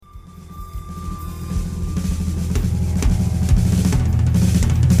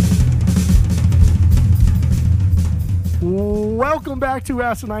Welcome back to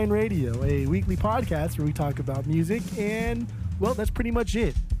Asinine Radio, a weekly podcast where we talk about music, and, well, that's pretty much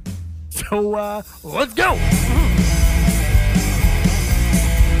it. So, let's go!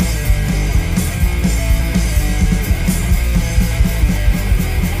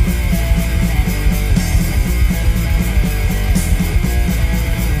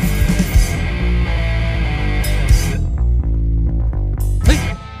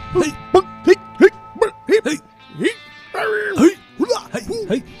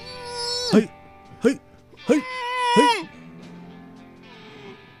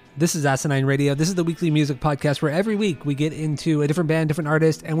 This is Asinine Radio. This is the weekly music podcast where every week we get into a different band, different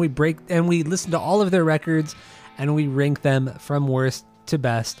artist, and we listen to all of their records and we rank them from worst to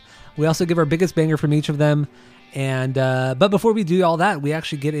best. We also give our biggest banger from each of them. And but before we do all that, we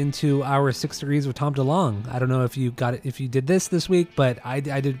actually get into our 6 Degrees with Tom DeLonge. I don't know if you got it, if you did this week, but I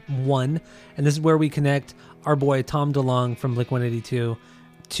did one, and this is where we connect our boy Tom DeLonge from Blink-182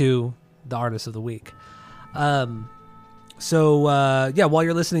 to the artist of the week. So while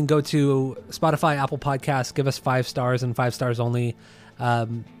you're listening, go to Spotify, Apple Podcasts, give us 5 stars and 5 stars only.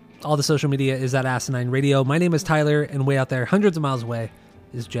 All the social media is at Asinine Radio. My name is Tyler, and way out there, hundreds of miles away,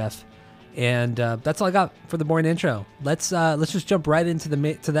 is Jeff. And that's all I got for the boring intro. Let's just jump right into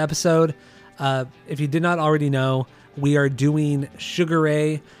the episode. If you did not already know, we are doing Sugar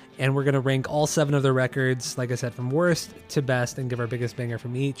Ray, and we're going to rank all 7 of their records, like I said, from worst to best, and give our biggest banger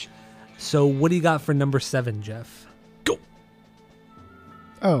from each. So what do you got for number 7, Jeff? Go.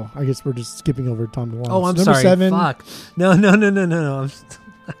 Oh, I guess we're just skipping over Tom DeLonge. Oh, I'm number sorry. 7. Fuck. No.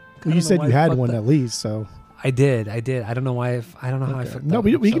 Well, you said you had one at least, so. I did. I don't know why. I don't know how I fucked No, up.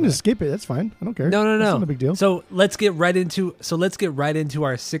 we can just skip it. That's fine. I don't care. No. That's not a big deal. So let's get right into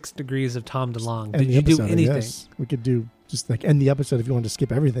our 6 Degrees of Tom DeLonge. Did you do anything? Yes. We could do just like end the episode if you want to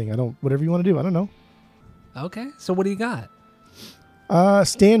skip everything. Whatever you want to do. I don't know. Okay. So what do you got?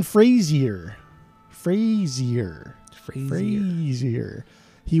 Stan Frazier. Frazier.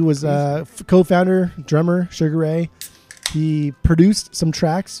 He was co-founder, drummer, Sugar Ray. He produced some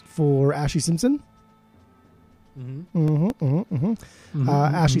tracks for Ashlee Simpson.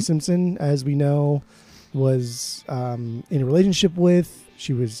 Ashlee Simpson, as we know, was in a relationship with.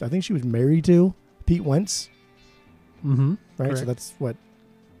 I think she was married to Pete Wentz. Right, correct. So that's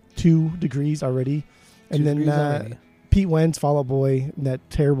 2 degrees already, and then Pete Wentz, Fall Out Boy, that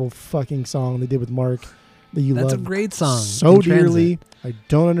terrible fucking song they did with Mark. That's a great song. So dearly. I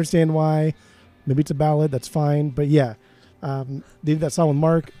don't understand why. Maybe it's a ballad. That's fine. But yeah, they did that song with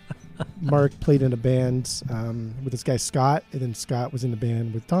Mark. Mark played in a band with this guy Scott, and then Scott was in a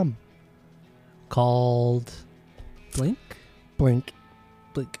band with Tom. Called Blink? Blink.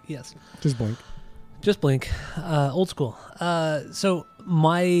 Yes. Just Blink. Old school. So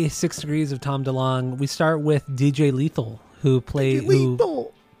my 6 Degrees of Tom DeLonge, we start with DJ Lethal, who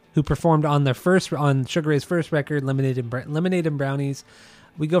performed on Sugar Ray's first record, Lemonade and Brownies.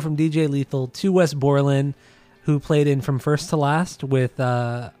 We go from DJ Lethal to Wes Borland, who played in From First to Last with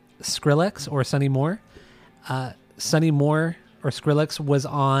Skrillex or Sonny Moore. Sonny Moore or Skrillex was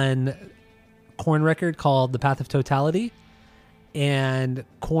on Korn record called The Path of Totality, and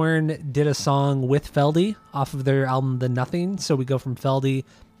Korn did a song with Feldy off of their album The Nothing. So we go from Feldy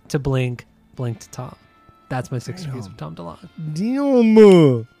to Blink to Tom. That's my 6 Degrees of Tom DeLonge.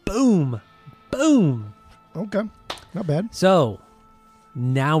 Damn. Boom. Okay. Not bad. So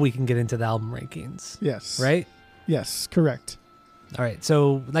now we can get into the album rankings. Yes. Right? Yes, correct. All right.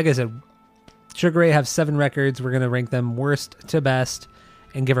 So like I said, Sugar Ray have 7 records. We're going to rank them worst to best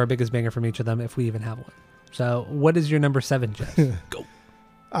and give our biggest banger from each of them if we even have one. So what is your number 7, Jeff? Go.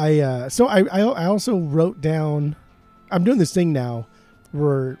 I also wrote down, I'm doing this thing now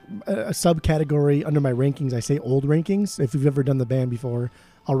where a subcategory under my rankings, I say old rankings. If you've ever done the band before,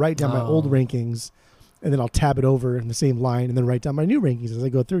 I'll write down my old rankings and then I'll tab it over in the same line and then write down my new rankings as I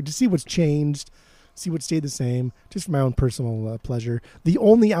go through to see what's changed, see what stayed the same, just for my own personal pleasure. The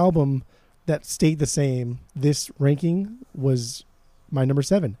only album that stayed the same, this ranking, was my number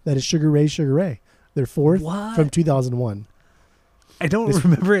 7. That is Sugar Ray. Their 4th from 2001. I don't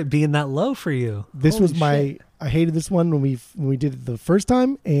remember it being that low for you. This was I hated this one when we did it the first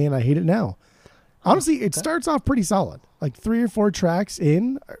time, and I hate it now. Honestly, it starts off pretty solid. Like 3 or 4 tracks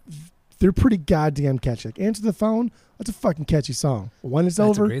in, they're pretty goddamn catchy. Like Answer the Phone, that's a fucking catchy song. When it's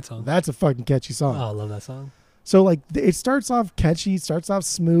over, a great song. That's a fucking catchy song. Oh, I love that song. So like it starts off catchy, starts off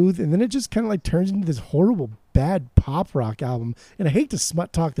smooth, and then it just kind of like turns into this horrible bad pop rock album. And I hate to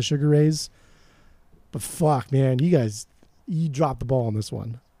smut talk the Sugar Rays, but fuck, man, you dropped the ball on this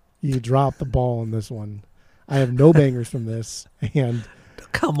one. I have no bangers from this, and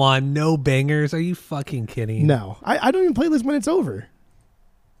Come on, no bangers. Are you fucking kidding? No, I don't even play this when it's over.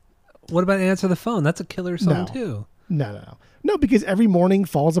 What about Answer the Phone? That's a killer song No. too. No, because Every Morning,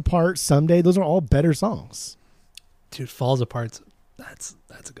 Falls Apart, Someday, those are all better songs. Dude, Falls Apart. That's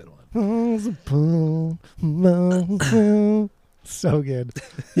a good one. Falls apart. So good.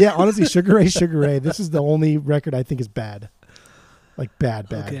 Yeah, honestly, Sugar Ray, this is the only record I think is bad. Like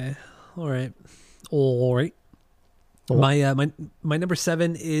bad. Okay. All right. Oh. My number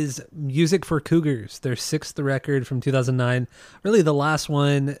 7 is Music for Cougars, their 6th record from 2009. Really the last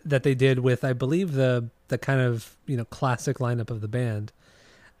one that they did with, I believe, the kind of, classic lineup of the band.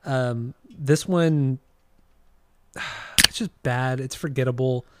 This one, it's just bad. It's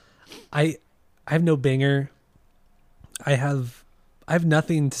forgettable. I have no banger. I have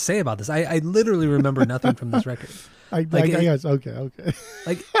nothing to say about this. I literally remember nothing from this record. I guess, okay.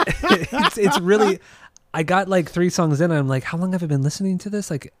 Like it's really, I got like 3 songs in and I'm like, how long have I been listening to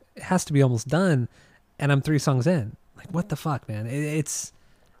this? Like it has to be almost done. And I'm 3 songs in. Like, what the fuck, man? It's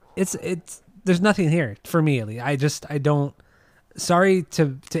there's nothing here for me. I don't, sorry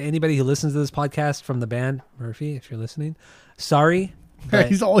to anybody who listens to this podcast from the band, Murphy, if you're listening, sorry.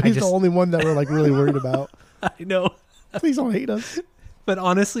 He's the only one that we're like really worried about. I know. Please don't hate us. But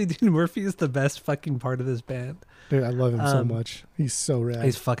honestly, dude, Murphy is the best fucking part of this band. Dude, I love him so much. He's so rad.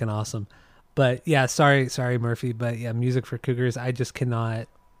 He's fucking awesome. But yeah, sorry, Murphy. But yeah, Music for Cougars, I just cannot.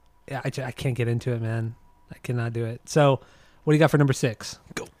 I can't get into it, man. I cannot do it. So, what do you got for number 6?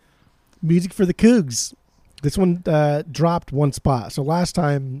 Go. Music for the Cougs. This one dropped 1 spot. So last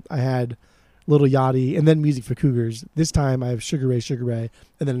time I had Little Yachty and then Music for Cougars. This time I have Sugar Ray,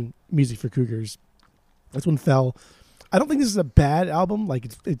 and then Music for Cougars. This one fell. I don't think this is a bad album. Like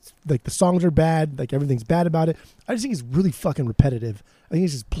it's like the songs are bad. Like everything's bad about it. I just think it's really fucking repetitive. I think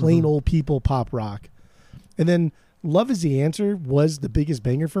it's just plain old people pop rock. And then Love Is the Answer was the biggest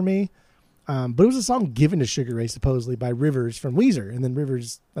banger for me. But it was a song given to Sugar Ray supposedly by Rivers from Weezer, and then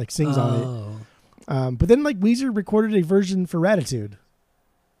Rivers like sings on it. But then like Weezer recorded a version for Ratitude,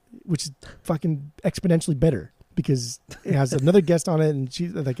 which is fucking exponentially better because it has another guest on it, and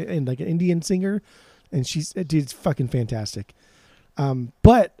she's like an Indian singer. And it's fucking fantastic.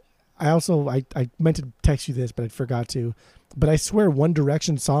 But I meant to text you this, but I forgot to. But I swear One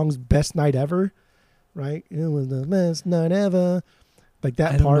Direction song's Best Night Ever, right? It was the best night ever. Like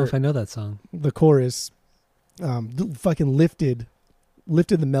that part. I don't know if I know that song. The chorus fucking lifted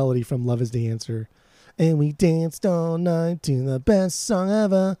the melody from Love Is the Answer. And we danced all night to the best song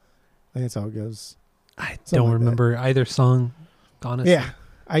ever. I think that's how it goes. I don't remember either song, honestly. Yeah.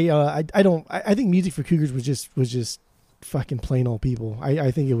 I think Music for Cougars was just fucking plain old people.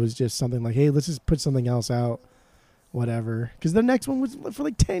 I think it was just something like, hey, let's just put something else out, whatever. Because the next one was for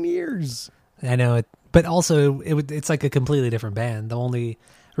like 10 years. I know it, but also it's like a completely different band. The only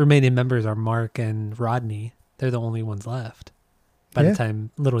remaining members are Mark and Rodney. They're the only ones left by the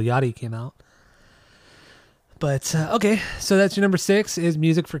time Little Yachty came out. But okay, so that's your number 6 is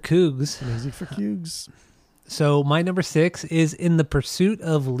Music for Cougs. Music for Cougs. So my number 6 is In the Pursuit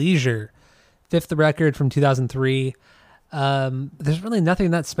of Leisure, 5th record from 2003. There's really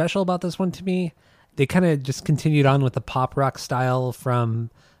nothing that special about this one to me. They kind of just continued on with the pop rock style from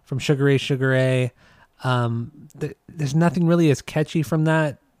Sugar Ray. There's nothing really as catchy from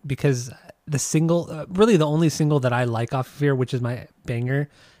that because the single, really the only single that I like off of here, which is my banger,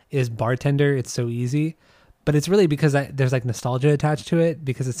 is Bartender. It's so easy. But it's really because there's like nostalgia attached to it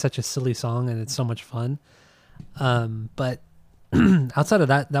because it's such a silly song and it's so much fun. But outside of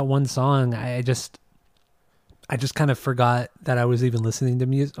that one song, I just kind of forgot that I was even listening to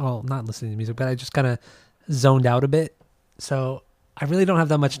music. Oh, not listening to music, but I just kind of zoned out a bit. So I really don't have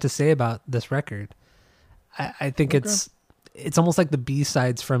that much to say about this record. I think it's almost like the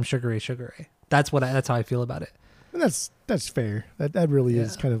B-sides from Sugar Ray. That's how I feel about it. And that's fair. That really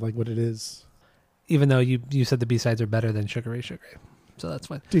is kind of like what it is. Even though you said the B-sides are better than Sugar Ray. So that's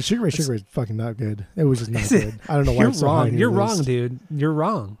fine. Dude, Sugar Ray is fucking not good. It was just not good. I don't know why it's wrong. So You're wrong, dude. You're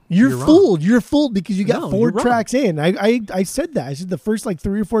wrong. You're fooled. You're fooled because you got 4 tracks wrong. in. I said that. I said the first like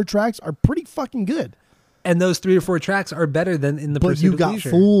 3 or 4 tracks are pretty fucking good. And those 3 or 4 tracks are better than In the Pursuit of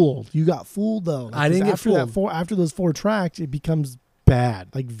Leisure. But you got fooled. You got fooled though. I didn't get fooled. After those 4 tracks, it becomes bad,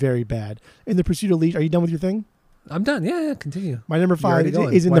 like very bad. In the Pursuit of Leisure. Are you done with your thing? I'm done. Yeah, continue. My number 5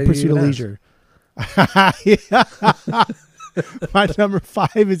 is In the Pursuit of Leisure. My number 5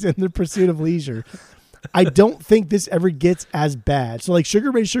 is In the Pursuit of Leisure. I don't think this ever gets as bad. So like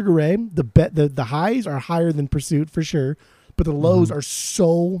Sugar Ray, the highs are higher than Pursuit for sure, but the lows are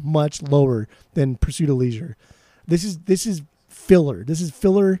so much lower than Pursuit of Leisure. This is filler. This is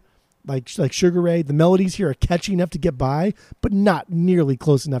filler like Sugar Ray. The melodies here are catchy enough to get by, but not nearly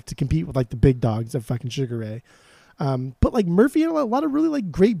close enough to compete with like the big dogs of fucking Sugar Ray. But like Murphy had a lot of really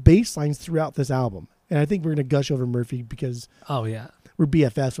like great bass lines throughout this album. And I think we're going to gush over Murphy because we're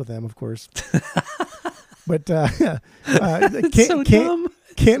BFFs with him, of course. But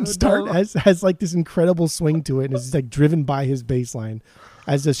Can't Start has like this incredible swing to it, and it's like driven by his bass line,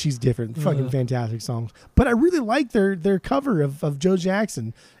 as does She's Different. Fucking fantastic songs. But I really like their cover of Joe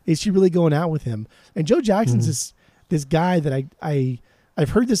Jackson. Is She Really Going Out With Him? And Joe Jackson's this guy that I've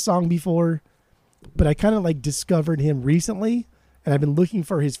heard this song before, but I kind of like discovered him recently, and I've been looking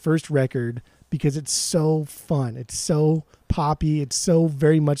for his first record because it's so fun. It's so poppy. It's so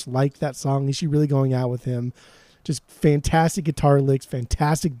very much like that song, Is She Really Going Out With Him? Just fantastic guitar licks,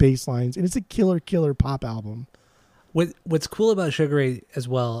 fantastic bass lines, and it's a killer pop album. What's cool about Sugar Ray as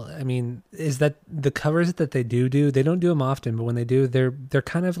well, I mean, is that the covers that they do, they don't do them often, but when they do, they're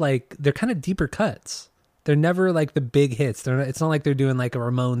kind of deeper cuts. They're never like the big hits. It's not like they're doing like a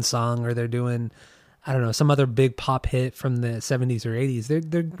Ramones song or they're doing, I don't know, some other big pop hit from the 70s or 80s.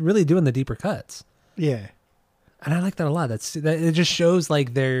 They're really doing the deeper cuts. Yeah. And I like that a lot. That it just shows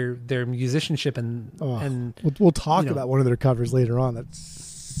like their musicianship and we'll talk about one of their covers later on. That's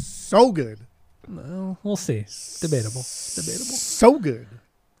so good. Well, we'll see. Debatable. So good.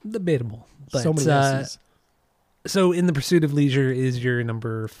 Debatable. But, so many S's. So In the Pursuit of Leisure is your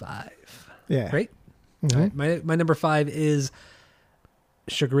number 5. Yeah. Right? Mm-hmm. All right. My number 5 is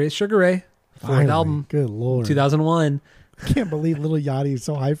Sugar Ray. Fourth album. Good Lord. 2001. I can't believe Lil Yachty is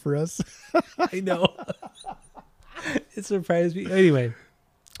so high for us. I know. It surprised me. Anyway,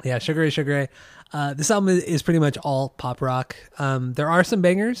 yeah, Sugar Ray. This album is pretty much all pop rock. There are some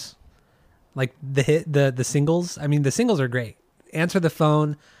bangers, like the singles. I mean, the singles are great. Answer the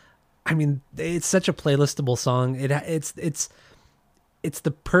Phone. I mean, it's such a playlistable song. It's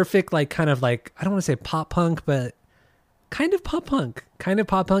the perfect like kind of like, I don't want to say pop punk, but kind of pop punk,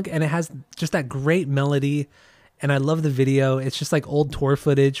 and it has just that great melody. And I love the video. It's just like old tour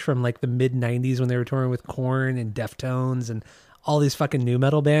footage from like the mid 90s when they were touring with Korn and Deftones and all these fucking nu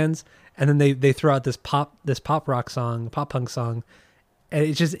metal bands. And then they throw out this pop rock song, pop punk song. And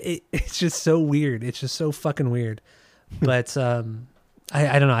it's just so weird. It's just so fucking weird. But I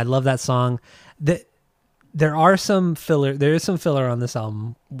don't know. I love that song. There is some filler on this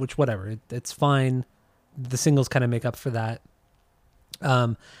album, which whatever. It's fine. The singles kind of make up for that.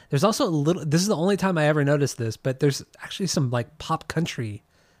 There's also this is the only time I ever noticed this, but there's actually some like pop country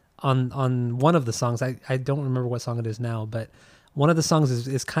on one of the songs. I don't remember what song it is now, but one of the songs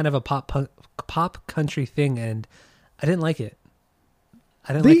is kind of a pop country thing, and I didn't like it.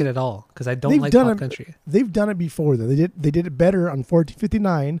 I didn't like it at all because I don't like pop country. They've done it before though. They did it better on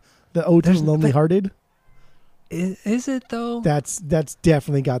 1459, the Ode to the Lonely Hearted. Is it though? That's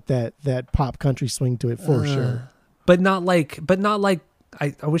definitely got that pop country swing to it for sure. But not like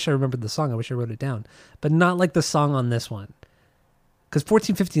I wish I remembered the song. I wish I wrote it down. But not like the song on this one. Because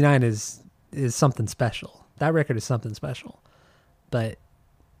 1459 is something special. That record is something special. But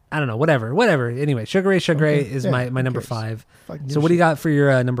I don't know. Whatever. Anyway, Sugar Ray is my number 5. So what do you got for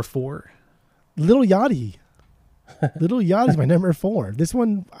your number 4? Lil Yachty. Lil Yachty's my number 4. This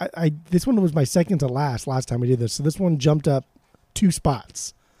one this one was my second to last time we did this. So this one jumped up 2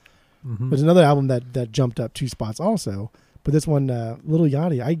 spots. Mm-hmm. There's another album that jumped up 2 spots also. But this one, Lil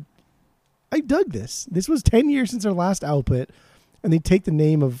Yachty, I dug this. This was 10 years since their last output, and they take the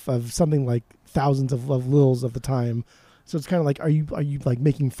name of something like thousands of Lils of the time. So it's kind of like, are you like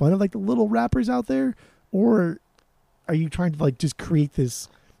making fun of like the little rappers out there, or are you trying to like just create this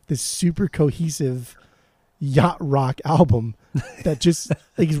super cohesive yacht rock album that just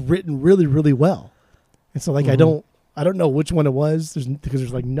like is written really really well? And so like I don't know which one it was, because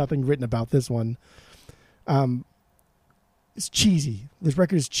there's like nothing written about this one. It's cheesy. This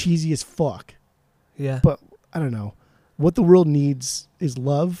record is cheesy as fuck. Yeah. But I don't know. What the World Needs Is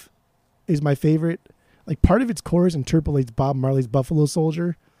Love is my favorite. Like part of its chorus interpolates Bob Marley's Buffalo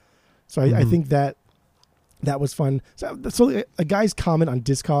Soldier. So I think that was fun. So a guy's comment on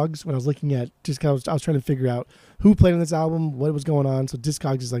Discogs when I was looking at I was trying to figure out who played on this album, what was going on. So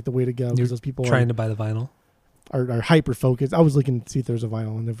Discogs is like the way to go, because those people trying to buy the vinyl are hyper focused. I was looking to see if there was a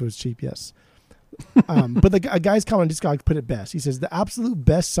vinyl and if it was cheap. Yes. But a guy's comment on Discogs put it best. He says, the absolute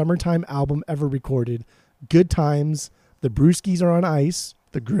best summertime album ever recorded. Good times. The brewskis are on ice.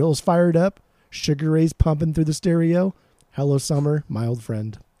 The grill's fired up. Sugar Ray's pumping through the stereo. Hello, summer, my old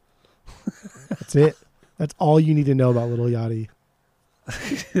friend. That's it. That's all you need to know about Lil Yachty.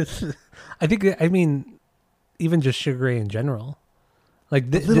 I mean, even just Sugar Ray in general. Like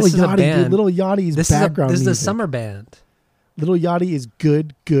Lil this is Yachty, a band. Dude, Lil Yachty's this background is a music. summer band. Lil Yachty is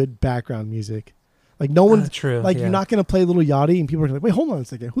good background music. Like no one, true. Like yeah. you're not gonna play Lil Yachty and people are like, wait, hold on a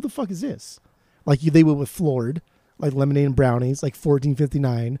second, who the fuck is this? Like they would with Floored, like Lemonade and Brownies, like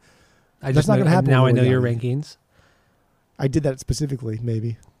 1459. That's not gonna happen. Now I know your rankings. I did that specifically,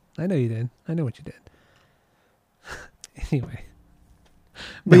 maybe. I know you did. I know what you did. Anyway,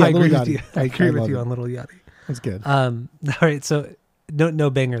 But yeah, I agree Lil with you. Yachty. I agree with love you it. on Little Yachty. That's good. All right, so no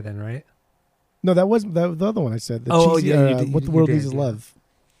banger then, right? No, that was the other one I said. The Oh, cheesy, yeah, you did- What the you World did, Needs is yeah. Love.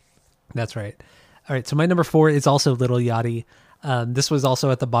 That's right. All right, so my number 4 is also Little Yachty. This was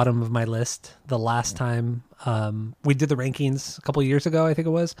also at the bottom of my list the last time we did the rankings a couple of years ago, I think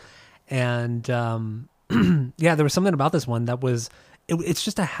it was. And yeah, there was something about this one that was it's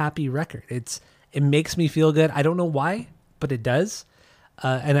just a happy record. It makes me feel good. I don't know why, but it does.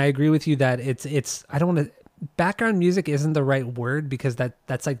 And I agree with you that it's I don't want to background music isn't the right word because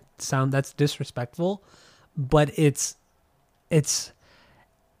that's like that's disrespectful, but it's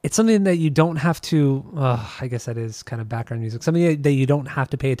something that you don't have to I guess that is kind of background music, something that you don't have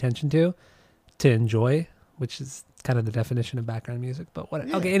to pay attention to enjoy, which is kind of the definition of background music. But what?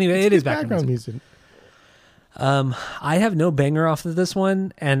 Yeah, okay, anyway, it is background music. I have no banger off of this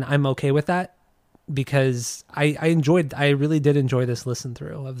one, and I'm okay with that because I really did enjoy this listen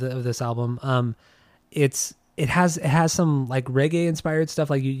through of this album. It has some like reggae inspired stuff,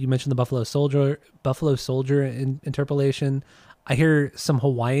 like you mentioned the Buffalo Soldier interpolation. I hear some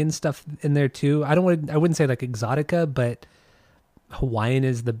Hawaiian stuff in there too. I wouldn't say like exotica, but Hawaiian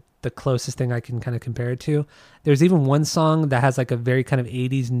is the closest thing I can kind of compare it to. There's even one song that has like a very kind of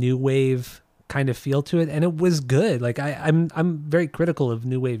 80s new wave kind of feel to it, and it was good. Like I'm very critical of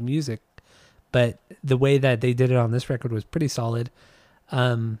new wave music, but the way that they did it on this record was pretty solid.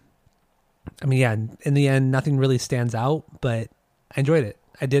 I mean, yeah, in the end, nothing really stands out, but I enjoyed it.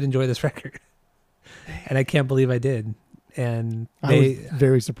 I did enjoy this record, and I can't believe I did. And I was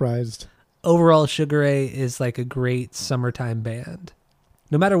very surprised. Overall, Sugar Ray is like a great summertime band.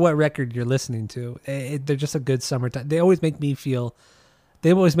 No matter what record you're listening to, they're just a good summertime. They always make me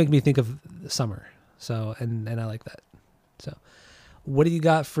think of summer. So, and I like that. So, what do you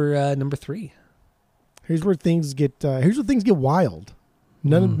got for number 3? Here's where things get wild.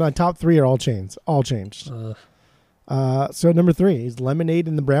 None of my top 3 are all changed. So number 3 is Lemonade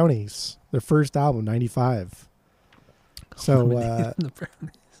and the Brownies, their first album, 95. So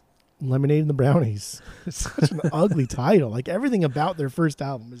Lemonade and the Brownies. It's such an ugly title. Like everything about their first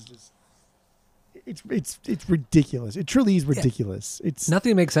album is just it's ridiculous. It truly is ridiculous. It's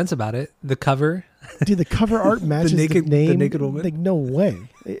nothing makes sense about it. The cover, dude, the cover art matches the name. The naked woman. Like no way.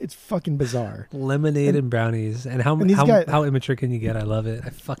 It's fucking bizarre. Lemonade and Brownies, and how immature can you get? I love it. I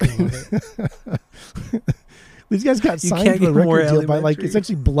fucking love it. These guys got signed to a record deal by like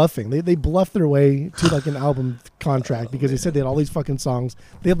essentially bluffing. They bluffed their way to like an album contract because they said they had all these fucking songs.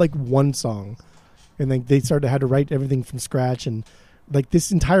 They had like one song, and then they had to write everything from scratch. And like this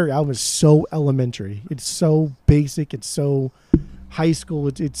entire album is so elementary. It's so basic. It's so high school.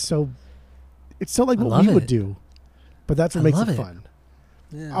 It's so like what we would do. But that's what makes it fun.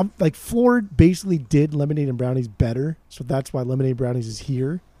 Yeah. Like Floored basically did Lemonade and Brownies better, so that's why Lemonade and Brownies is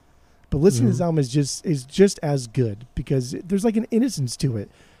here. But listening to this album is just as good because there's like an innocence to it.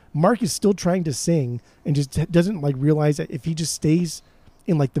 Mark is still trying to sing and just doesn't like realize that if he just stays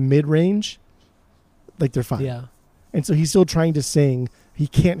in like the mid range, like they're fine. Yeah. And so he's still trying to sing. He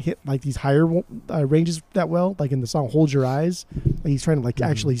can't hit like these higher ranges that well, like in the song "Hold Your Eyes." Like he's trying to like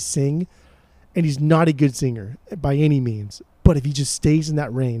actually sing, and he's not a good singer by any means. But if he just stays in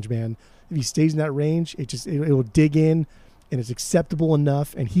that range, man, if he stays in that range, it will dig in. And it's acceptable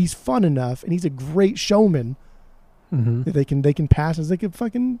enough, and he's fun enough, and he's a great showman that they can pass as like a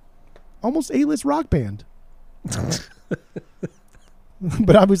fucking almost A-list rock band.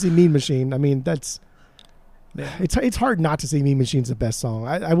 But obviously, Mean Machine. I mean, it's hard not to say Mean Machine's the best song.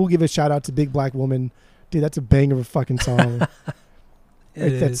 I will give a shout out to Big Black Woman, dude. That's a banger of a fucking song.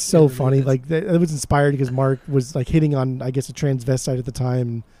 That's so funny. Really like it was inspired because Mark was like hitting on, I guess, a transvestite at the time.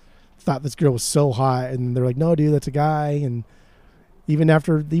 And thought this girl was so hot, and they're like, no, dude, that's a guy. And even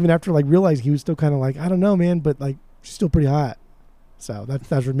after like realized he was still kind of like, I don't know, man, but like she's still pretty hot. So that's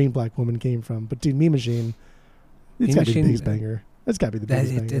where Mean Black Woman came from. But dude, Mean Machine, it's got to be the biggest banger. That's got to be the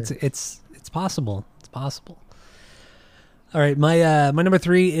biggest banger. It's possible. It's possible. All right, my number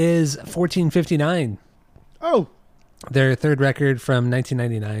 3 is 1459. Oh, their third record from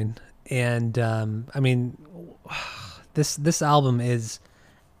 1999, and I mean, this album is.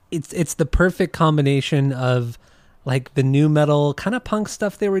 It's the perfect combination of like the new metal kind of punk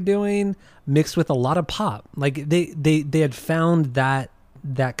stuff they were doing mixed with a lot of pop. Like they had found that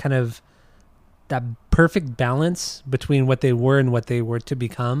kind of that perfect balance between what they were and what they were to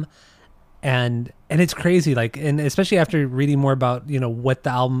become. And it's crazy, like, and especially after reading more about, you know, what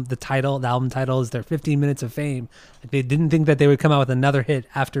the album title is, their 15 minutes of fame. Like, they didn't think that they would come out with another hit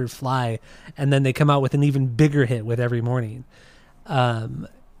after Fly, and then they come out with an even bigger hit with Every Morning. I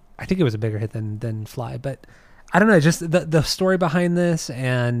think it was a bigger hit than Fly, but I don't know, just the story behind this,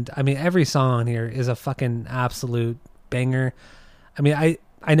 and I mean, every song on here is a fucking absolute banger. I mean,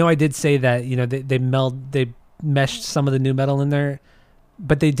 I know I did say that, you know, they meshed some of the new metal in there,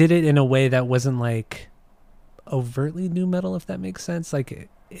 but they did it in a way that wasn't like overtly new metal, if that makes sense. Like,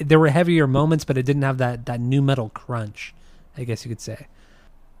 there were heavier moments, but it didn't have that new metal crunch, I guess you could say.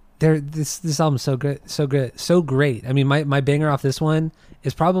 This album's so good, so great. I mean, my banger off this one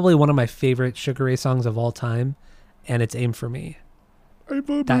is probably one of my favorite Sugar Ray songs of all time, and it's "Aim for Me."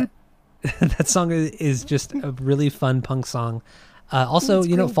 That song is just a really fun punk song. Also,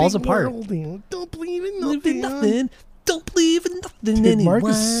 you know, Falls Apart. Don't believe in nothing. Don't believe in nothing. Dude, Mark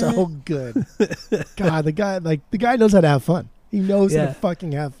is so good. God, the guy knows how to have fun. He knows how to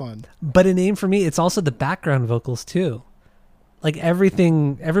fucking have fun. But in "Aim for Me," it's also the background vocals too. Like,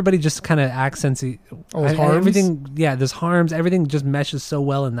 everybody just kind of accents harms? everything. Yeah, there's harms. Everything just meshes so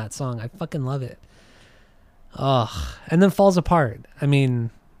well in that song. I fucking love it. Oh, and then "Falls Apart." I mean,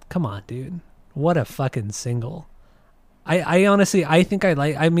 come on, dude. What a fucking single. I honestly, I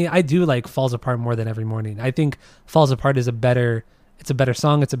do like "Falls Apart" more than "Every Morning." I think "Falls Apart" is a better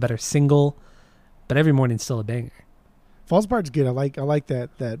song. It's a better single, but "Every Morning's" still a banger. "Falls Apart's good. I like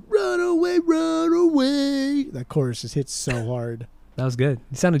that run away. That chorus just hits so hard. That was good.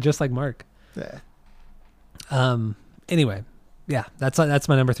 You sounded just like Mark. Yeah. Anyway, yeah, that's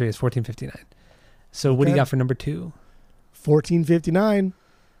my number 3 is 1459. So what do you got for number 2? 1459.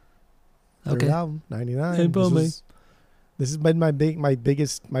 Okay. Third album, 99. Hey, this has been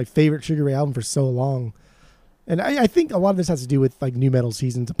my favorite Sugar Ray album for so long. And I think a lot of this has to do with like new metal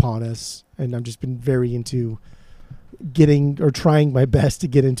seasons upon us. And I've just been very into trying my best to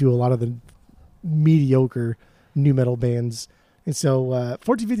get into a lot of the mediocre new metal bands. And so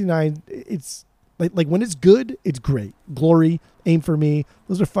 1459, it's like when it's good, it's great. Glory, Aim for Me,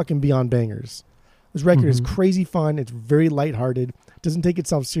 those are fucking beyond bangers. This record is crazy fun. It's very lighthearted. It doesn't take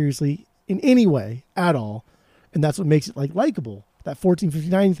itself seriously in any way at all. And that's what makes it like likable. That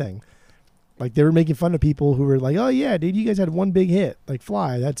 1459 thing. Like, they were making fun of people who were like, "Oh yeah, dude, you guys had one big hit, like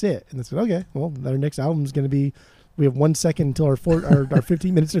Fly, that's it." And they said, "Okay, well, our next album is going to be, we have 1 second until our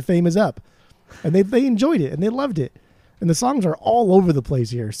 15 minutes of fame is up." And they enjoyed it and they loved it. And the songs are all over the place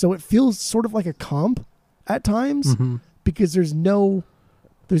here. So it feels sort of like a comp at times because there's no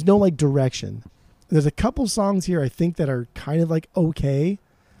like direction. And there's a couple songs here I think that are kind of like okay.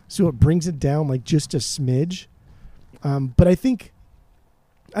 So it brings it down like just a smidge. But I think,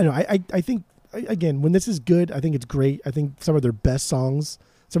 I don't know, I think, again, when this is good, I think it's great. I think some of their best songs,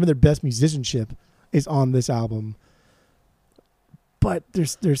 some of their best musicianship is on this album. But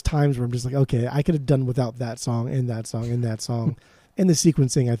there's times where I'm just like, okay, I could have done without that song and that song and that song. And the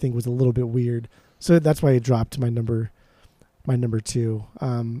sequencing, I think, was a little bit weird. So that's why it dropped to my number 2. I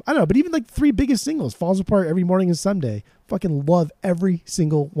don't know, but even like 3 biggest singles, Falls Apart, Every Morning, and Someday, fucking love every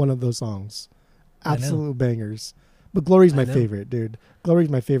single one of those songs. Absolute bangers. But Glory's my favorite, dude. Glory's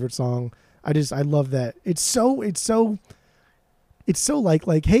my favorite song. I love that. It's so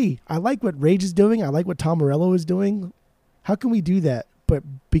like, hey, I like what Rage is doing. I like what Tom Morello is doing. How can we do that? But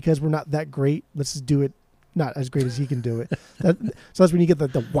because we're not that great, let's just do it not as great as he can do it. So that's when you get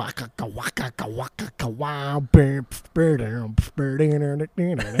the waka waka waka wow.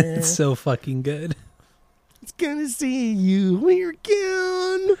 It's so fucking good. It's gonna see you when you're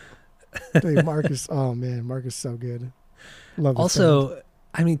gone. Dude, Marcus is so good. Love this Also, band.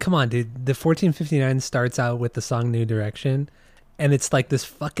 I mean, come on, dude. The 1459 starts out with the song New Direction, and it's like this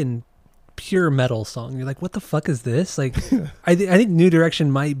fucking pure metal song. You're like, what the fuck is this? Like, I think New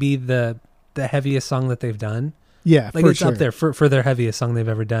Direction might be the heaviest song that they've done. Yeah, like, it's up there for their heaviest song they've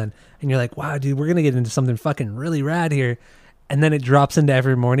ever done. And you're like, wow, dude, we're gonna get into something fucking really rad here. And then it drops into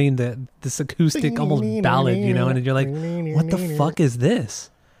Every Morning, this acoustic almost ballad, you know, and you're like, what the fuck is this?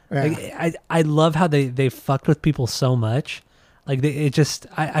 Yeah. Like, I love how they fucked with people so much. Like,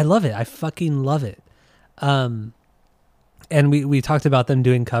 I love it. I fucking love it. And we talked about them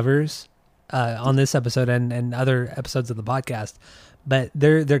doing covers on this episode and other episodes of the podcast, but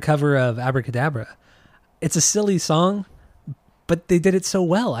their cover of Abracadabra, it's a silly song, but they did it so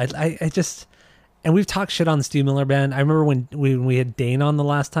well. I just, and we've talked shit on the Steve Miller Band. I remember when we had Dane on the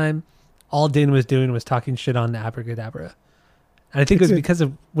last time, all Dane was doing was talking shit on Abracadabra. And I think it was because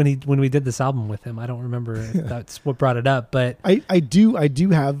of when we did this album with him. I don't remember if that's what brought it up, but I do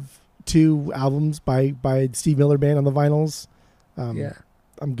have 2 albums by Steve Miller Band on the vinyls. Yeah.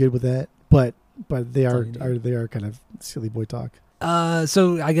 I'm good with that. But they all are you need. they are kind of silly boy talk.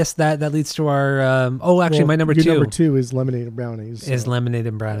 So I guess that leads to our. My number your two. Number 2 is Lemonade and Brownies. Is so Lemonade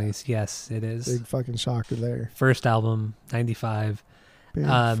and Brownies. Yes, it is. big fucking shocker there. First album, 95. Big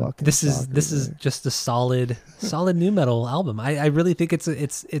This is shocker there. just a solid new metal album. I really think it's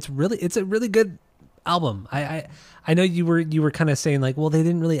a really good album. I know you were kind of saying like, well, they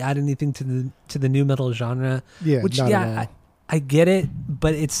didn't really add anything to the new metal genre. Yeah, Which not at all. I get it,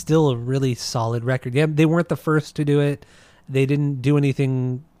 but it's still a really solid record. Yeah, they weren't the first to do it. They didn't do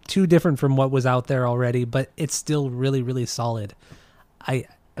anything too different from what was out there already, but it's still really, really solid. I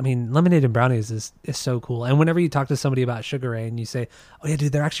mean, Lemonade and Brownies is so cool. And whenever you talk to somebody about Sugar Ray and you say, oh yeah,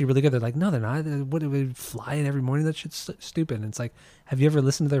 dude, they're actually really good. They're like, no, they're not. What do we fly in every morning? That shit's stupid. And it's like, have you ever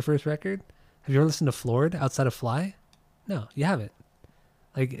listened to their first record? Have you ever listened to Floored outside of Fly? No, you haven't.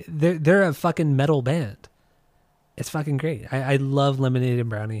 Like they're a fucking metal band. It's fucking great. I love Lemonade and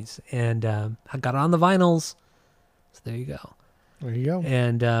Brownies, and I got it on the vinyls. So there you go. There you go.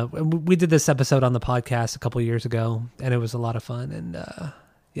 And we did this episode on the podcast a couple years ago, and it was a lot of fun. And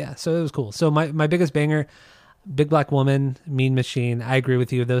yeah, so it was cool. So my biggest banger, Big Black Woman, Mean Machine. I agree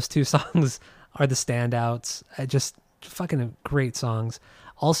with you. Those 2 songs are the standouts. Just fucking great songs.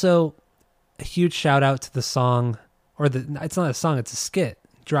 Also, a huge shout out to the song, it's not a song, it's a skit,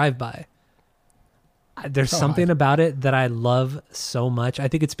 Drive By. There's something about it that I love so much. I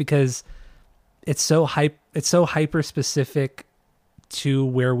think it's because it's so hyper specific to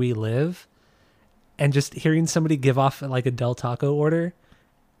where we live, and just hearing somebody give off like a Del Taco order,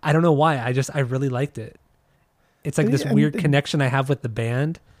 I don't know why. I really liked it. It's like this weird connection I have with the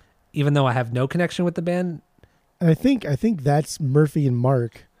band, even though I have no connection with the band. And I think that's Murphy and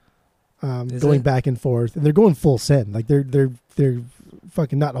Mark going back and forth, and they're going full send. Like they're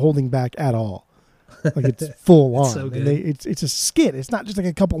fucking not holding back at all. Like it's full on. So good. And it's a skit. It's not just like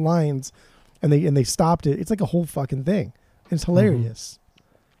a couple lines, and they stopped it. It's like a whole fucking thing. It's hilarious.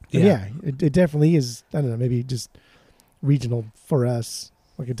 Mm-hmm. Yeah, it definitely is. I don't know, maybe just regional for us,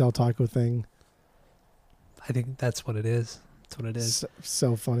 like a Del Taco thing. I think that's what it is. That's what it is.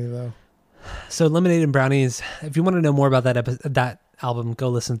 So funny though. So Lemonade and Brownies. If you want to know more about that album, go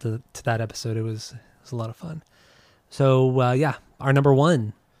listen to that episode. It was a lot of fun. So yeah, our number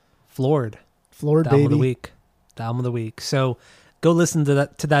 1, Floored. Floored, the album baby. of the week. The album of the week. So go listen to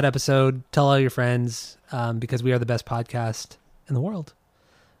that episode. Tell all your friends, because we are the best podcast in the world.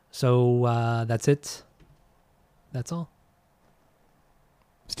 So that's it. That's all.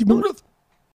 Steve Miller.